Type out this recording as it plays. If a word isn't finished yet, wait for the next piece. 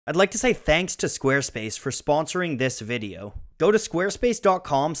I'd like to say thanks to Squarespace for sponsoring this video. Go to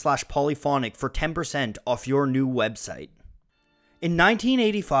squarespace.com/polyphonic for 10% off your new website. In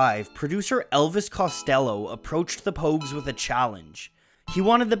 1985, producer Elvis Costello approached the Pogues with a challenge. He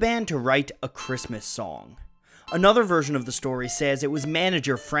wanted the band to write a Christmas song. Another version of the story says it was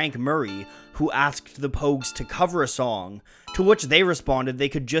manager Frank Murray who asked the Pogues to cover a song, to which they responded they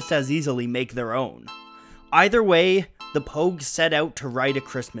could just as easily make their own. Either way, the Pogues set out to write a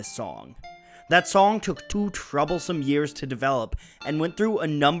Christmas song. That song took 2 troublesome years to develop and went through a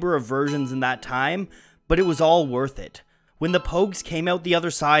number of versions in that time, but it was all worth it. When the Pogues came out the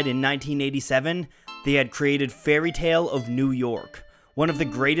other side in 1987, they had created Fairytale of New York, one of the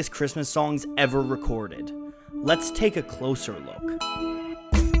greatest Christmas songs ever recorded. Let's take a closer look.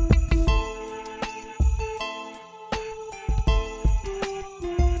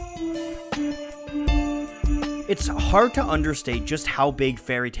 It's hard to understate just how big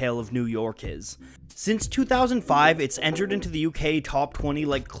Fairytale of New York is. Since 2005, it's entered into the UK top 20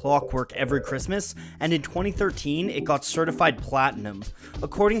 like clockwork every Christmas, and in 2013, it got certified platinum.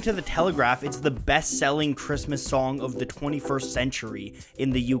 According to The Telegraph, it's the best-selling Christmas song of the 21st century in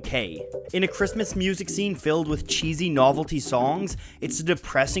the UK. In a Christmas music scene filled with cheesy novelty songs, it's a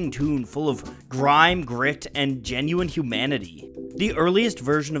depressing tune full of grime, grit, and genuine humanity. The earliest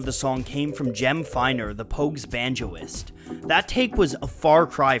version of the song came from Jem Finer, the Pogues banjoist. That take was a far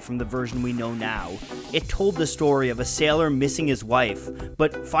cry from the version we know now. It told the story of a sailor missing his wife,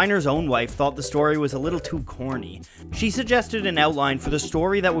 but Finer's own wife thought the story was a little too corny. She suggested an outline for the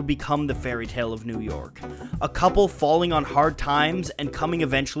story that would become the Fairytale of New York. A couple falling on hard times and coming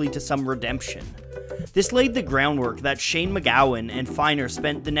eventually to some redemption. This laid the groundwork that Shane MacGowan and Finer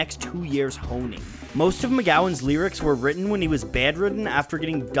spent the next 2 years honing. Most of MacGowan's lyrics were written when he was bedridden after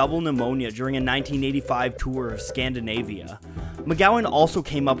getting double pneumonia during a 1985 tour of Scandinavia. MacGowan also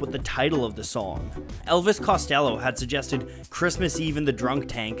came up with the title of the song. Elvis Costello had suggested Christmas Eve in the Drunk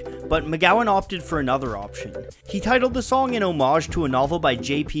Tank, but MacGowan opted for another option. He titled the song in homage to a novel by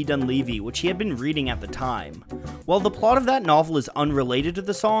J.P. Dunleavy, which he had been reading at the time. While the plot of that novel is unrelated to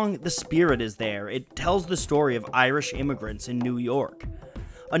the song, the spirit is there. It tells the story of Irish immigrants in New York.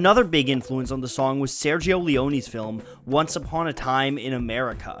 Another big influence on the song was Sergio Leone's film, Once Upon a Time in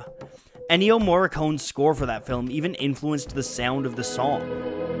America. Ennio Morricone's score for that film even influenced the sound of the song.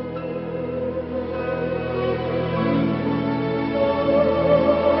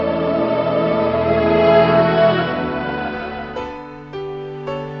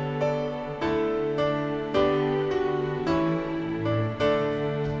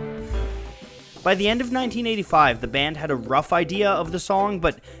 By the end of 1985, the band had a rough idea of the song,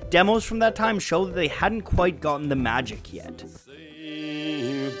 but demos from that time show that they hadn't quite gotten the magic yet.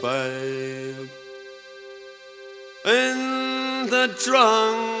 Babe, in the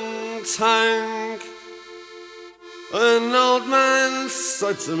drunk tank, an old man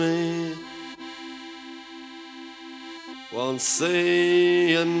said to me, won't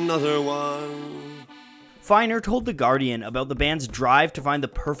see another one. Finer told The Guardian about the band's drive to find the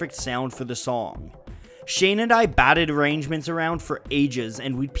perfect sound for the song. Shane and I batted arrangements around for ages,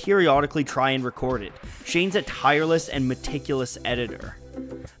 and we'd periodically try and record it. Shane's a tireless and meticulous editor.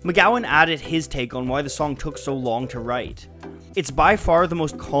 MacGowan added his take on why the song took so long to write. It's by far the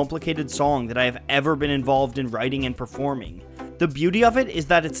most complicated song that I have ever been involved in writing and performing. The beauty of it is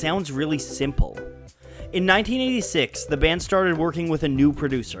that it sounds really simple. In 1986, the band started working with a new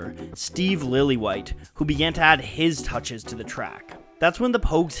producer, Steve Lillywhite, who began to add his touches to the track. That's when the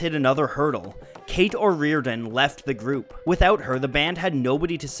Pogues hit another hurdle. Kate O'Riordan left the group. Without her, the band had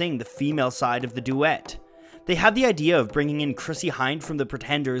nobody to sing the female side of the duet. They had the idea of bringing in Chrissie Hynde from the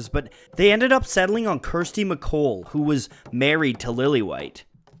Pretenders, but they ended up settling on Kirsty MacColl, who was married to Lillywhite.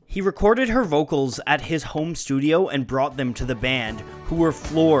 He recorded her vocals at his home studio and brought them to the band, who were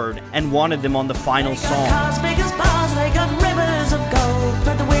floored and wanted them on the final song. Cars, big as bars, they got rivers of gold,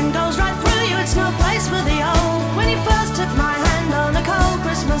 but the windows right through you, it's no place for the old. When you first took my hand on a cold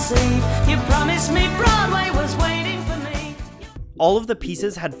Christmas Eve, you promised me Broadway was waiting for me. All of the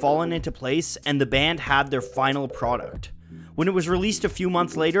pieces had fallen into place, and the band had their final product. When it was released a few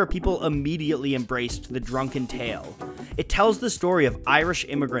months later, people immediately embraced the drunken tale. It tells the story of Irish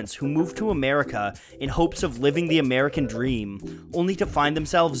immigrants who moved to America in hopes of living the American dream, only to find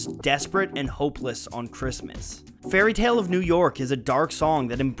themselves desperate and hopeless on Christmas. Fairytale of New York is a dark song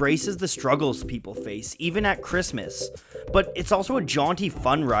that embraces the struggles people face, even at Christmas. But it's also a jaunty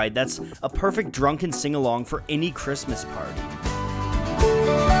fun ride that's a perfect drunken sing-along for any Christmas party.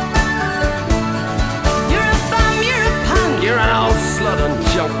 You're an old slut and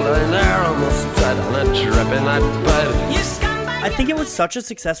junk lying there almost dead on a drip in that bed. You scumbag! I think it was such a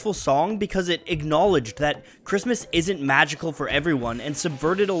successful song because it acknowledged that Christmas isn't magical for everyone and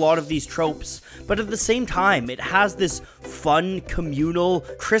subverted a lot of these tropes, but at the same time, it has this fun, communal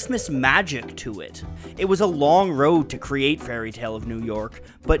Christmas magic to it. It was a long road to create Fairytale of New York,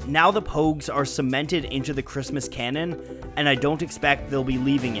 but now the Pogues are cemented into the Christmas canon, and I don't expect they'll be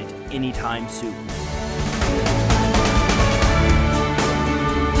leaving it anytime soon.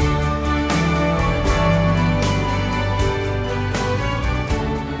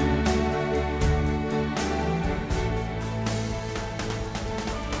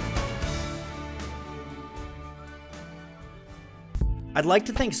 I'd like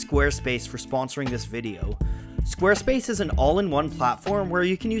to thank Squarespace for sponsoring this video. Squarespace is an all-in-one platform where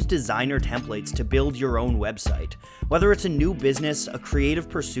you can use designer templates to build your own website. Whether it's a new business, a creative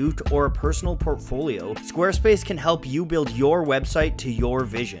pursuit, or a personal portfolio, Squarespace can help you build your website to your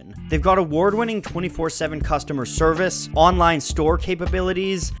vision. They've got award-winning 24/7 customer service, online store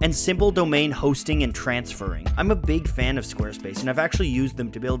capabilities, and simple domain hosting and transferring. I'm a big fan of Squarespace, and I've actually used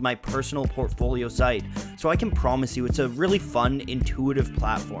them to build my personal portfolio site, so I can promise you it's a really fun, intuitive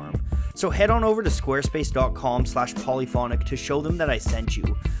platform. So head on over to squarespace.com/polyphonic to show them that I sent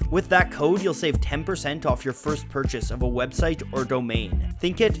you. With that code, you'll save 10% off your first purchase of a website or domain.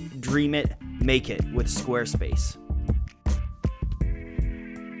 Think it, dream it, make it with Squarespace.